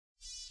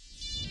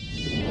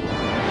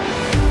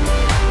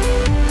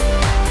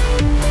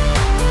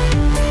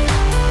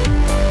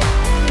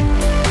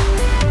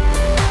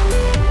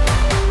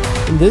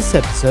this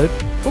episode,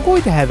 we're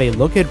going to have a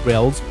look at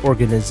Rails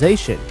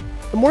organization,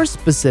 and more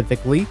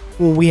specifically,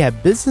 when we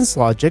have business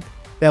logic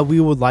that we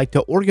would like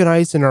to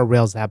organize in our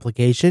Rails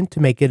application to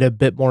make it a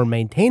bit more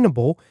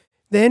maintainable,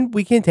 then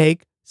we can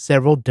take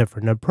several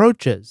different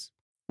approaches.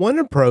 One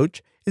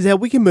approach is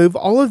that we can move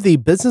all of the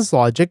business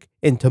logic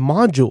into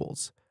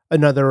modules.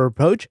 Another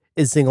approach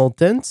is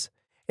singletons,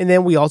 and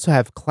then we also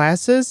have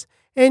classes,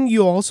 and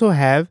you also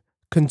have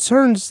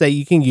concerns that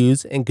you can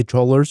use in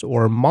controllers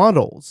or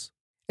models.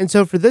 And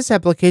so for this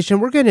application,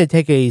 we're going to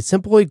take a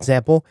simple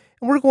example,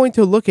 and we're going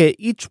to look at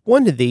each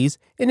one of these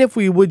and if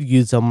we would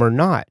use them or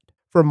not.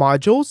 For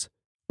modules,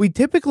 we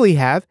typically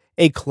have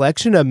a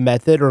collection of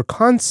method or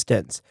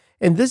constants,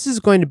 and this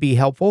is going to be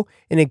helpful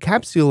in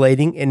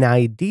encapsulating an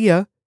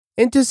idea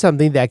into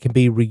something that can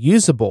be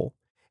reusable.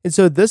 And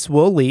so this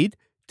will lead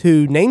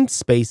to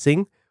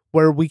namespacing,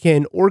 where we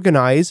can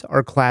organize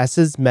our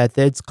classes,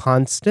 methods,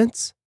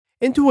 constants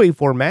into a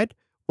format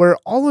where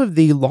all of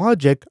the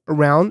logic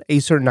around a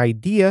certain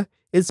idea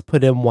is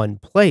put in one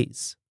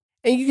place.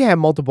 And you can have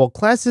multiple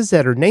classes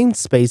that are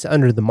namespaced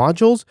under the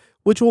modules,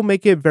 which will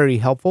make it very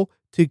helpful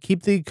to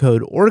keep the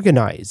code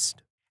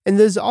organized. And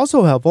this is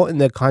also helpful in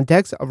the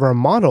context of our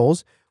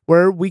models,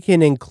 where we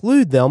can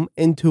include them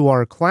into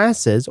our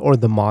classes or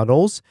the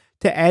models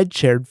to add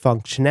shared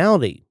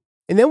functionality.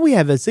 And then we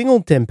have a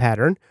singleton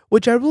pattern,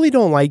 which I really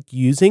don't like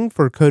using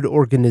for code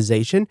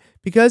organization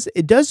because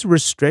it does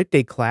restrict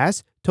a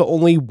class to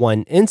only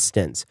one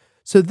instance.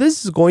 So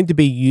this is going to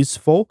be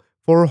useful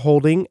for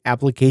holding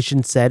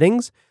application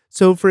settings.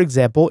 So for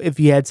example, if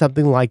you had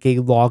something like a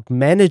log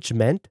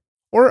management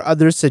or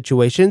other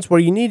situations where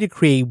you need to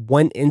create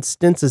one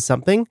instance of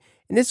something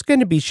and it's going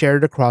to be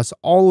shared across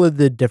all of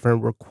the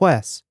different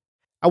requests.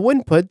 I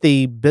wouldn't put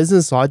the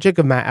business logic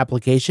of my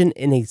application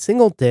in a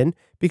singleton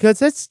because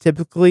that's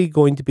typically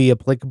going to be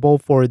applicable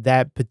for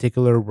that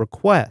particular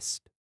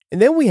request.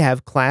 And then we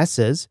have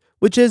classes,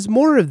 which is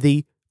more of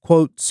the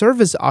quote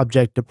service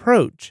object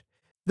approach.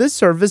 This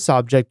service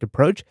object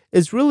approach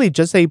is really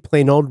just a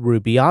plain old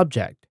Ruby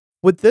object.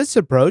 With this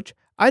approach,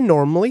 I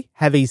normally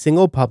have a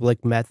single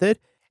public method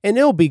and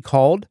it'll be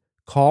called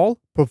call,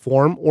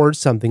 perform, or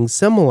something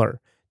similar.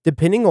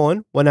 Depending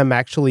on what I'm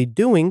actually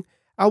doing,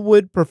 I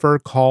would prefer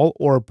call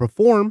or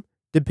perform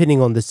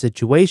depending on the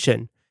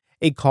situation.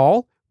 A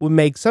call would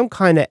make some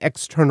kind of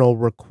external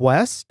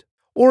request,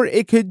 or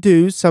it could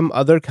do some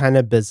other kind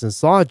of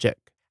business logic.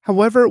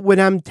 However, when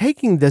I'm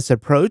taking this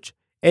approach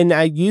and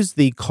I use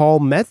the call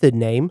method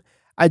name,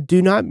 I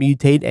do not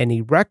mutate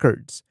any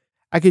records.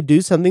 I could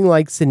do something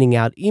like sending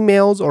out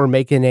emails or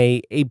making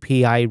an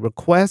API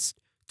request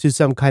to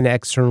some kind of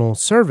external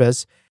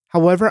service.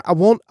 However, I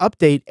won't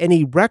update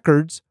any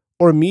records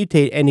or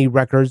mutate any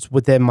records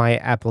within my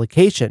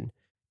application.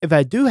 If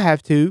I do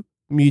have to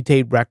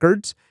mutate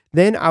records,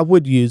 then I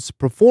would use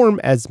perform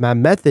as my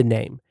method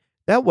name.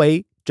 That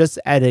way, just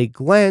at a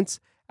glance,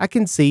 I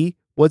can see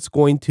what's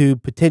going to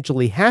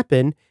potentially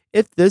happen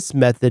if this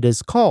method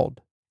is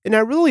called. And I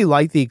really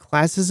like the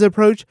classes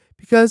approach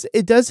because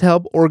it does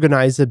help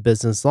organize the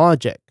business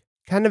logic.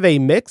 Kind of a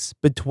mix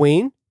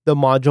between the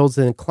modules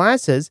and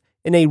classes.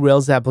 In a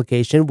Rails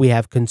application, we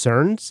have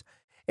concerns,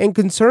 and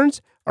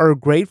concerns are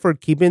great for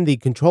keeping the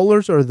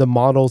controllers or the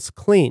models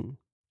clean.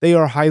 They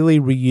are highly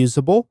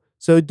reusable,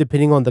 so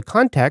depending on the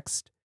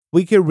context,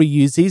 we can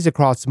reuse these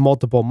across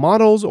multiple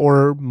models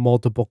or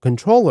multiple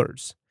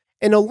controllers.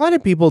 And a lot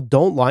of people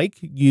don't like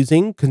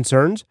using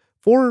concerns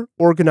for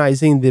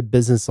organizing the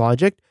business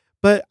logic,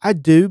 but I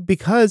do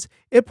because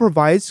it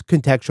provides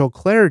contextual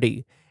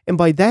clarity. And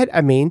by that,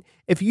 I mean,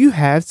 if you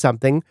have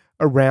something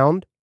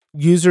around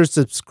user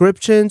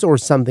subscriptions or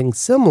something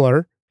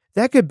similar,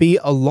 that could be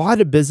a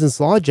lot of business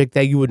logic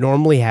that you would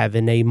normally have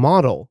in a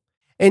model.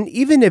 And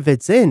even if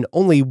it's in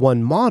only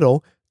one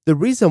model, the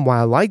reason why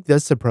I like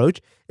this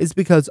approach is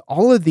because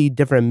all of the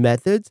different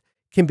methods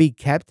can be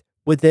kept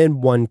within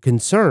one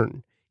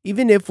concern.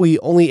 Even if we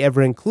only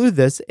ever include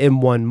this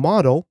in one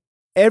model,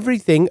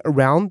 everything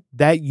around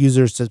that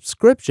user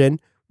subscription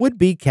would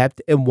be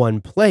kept in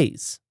one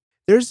place.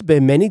 There's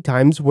been many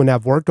times when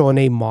I've worked on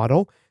a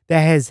model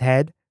that has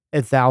had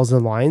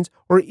 1,000 lines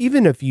or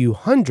even a few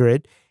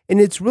hundred, and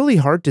it's really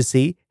hard to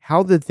see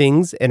how the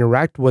things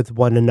interact with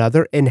one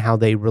another and how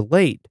they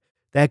relate.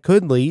 That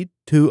could lead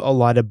to a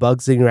lot of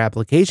bugs in your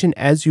application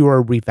as you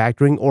are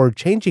refactoring or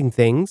changing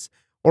things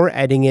or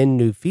adding in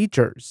new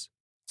features.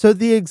 So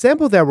the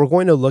example that we're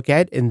going to look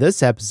at in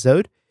this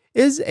episode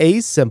is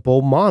a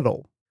simple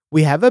model.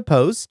 We have a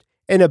post,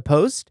 and a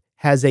post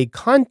has a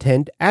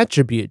content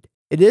attribute.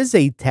 It is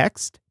a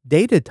text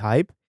data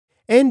type,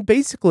 and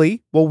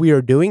basically what we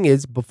are doing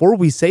is before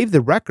we save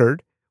the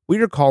record, we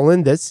are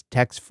calling this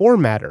text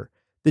formatter.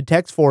 The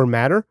text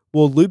formatter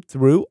will loop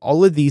through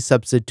all of these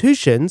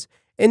substitutions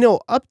and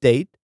it'll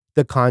update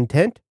the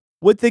content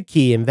with the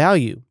key and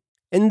value.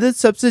 And the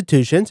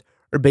substitutions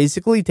are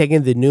basically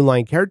taking the new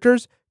line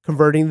characters,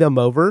 converting them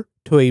over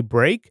to a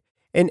break,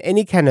 and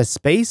any kind of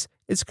space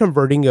is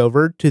converting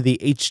over to the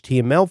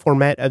HTML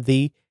format of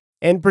the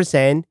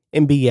ampersand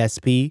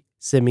MBSP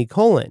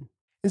semicolon.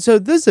 And so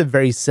this is a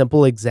very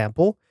simple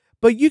example,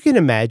 But you can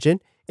imagine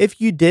if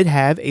you did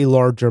have a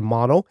larger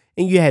model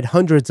and you had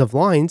hundreds of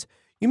lines,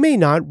 you may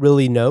not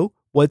really know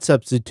what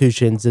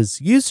substitutions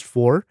is used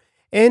for,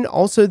 and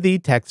also the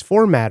text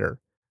formatter.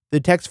 The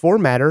text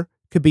formatter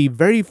could be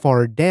very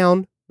far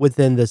down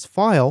within this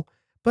file,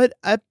 but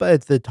up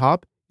at the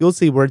top, you'll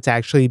see where it's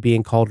actually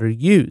being called or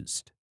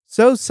used.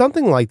 So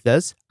something like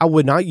this, I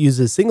would not use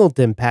a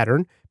singleton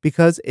pattern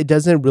because it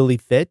doesn't really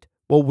fit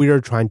what we are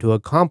trying to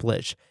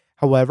accomplish.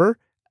 However,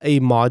 a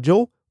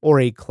module or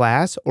a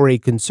class or a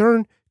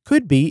concern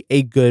could be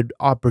a good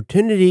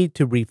opportunity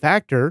to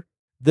refactor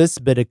this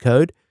bit of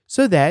code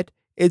so that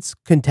it's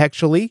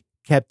contextually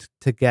kept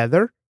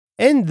together,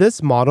 and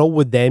this model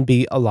would then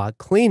be a lot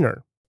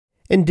cleaner.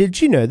 And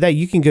did you know that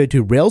you can go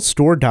to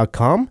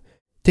railsstore.com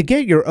to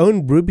get your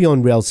own Ruby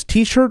on Rails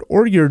t-shirt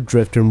or your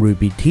Drift and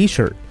Ruby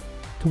t-shirt?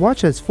 To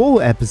watch this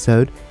full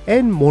episode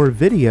and more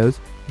videos,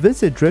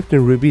 visit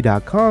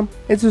driftandruby.com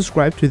and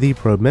subscribe to the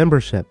Pro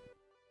membership.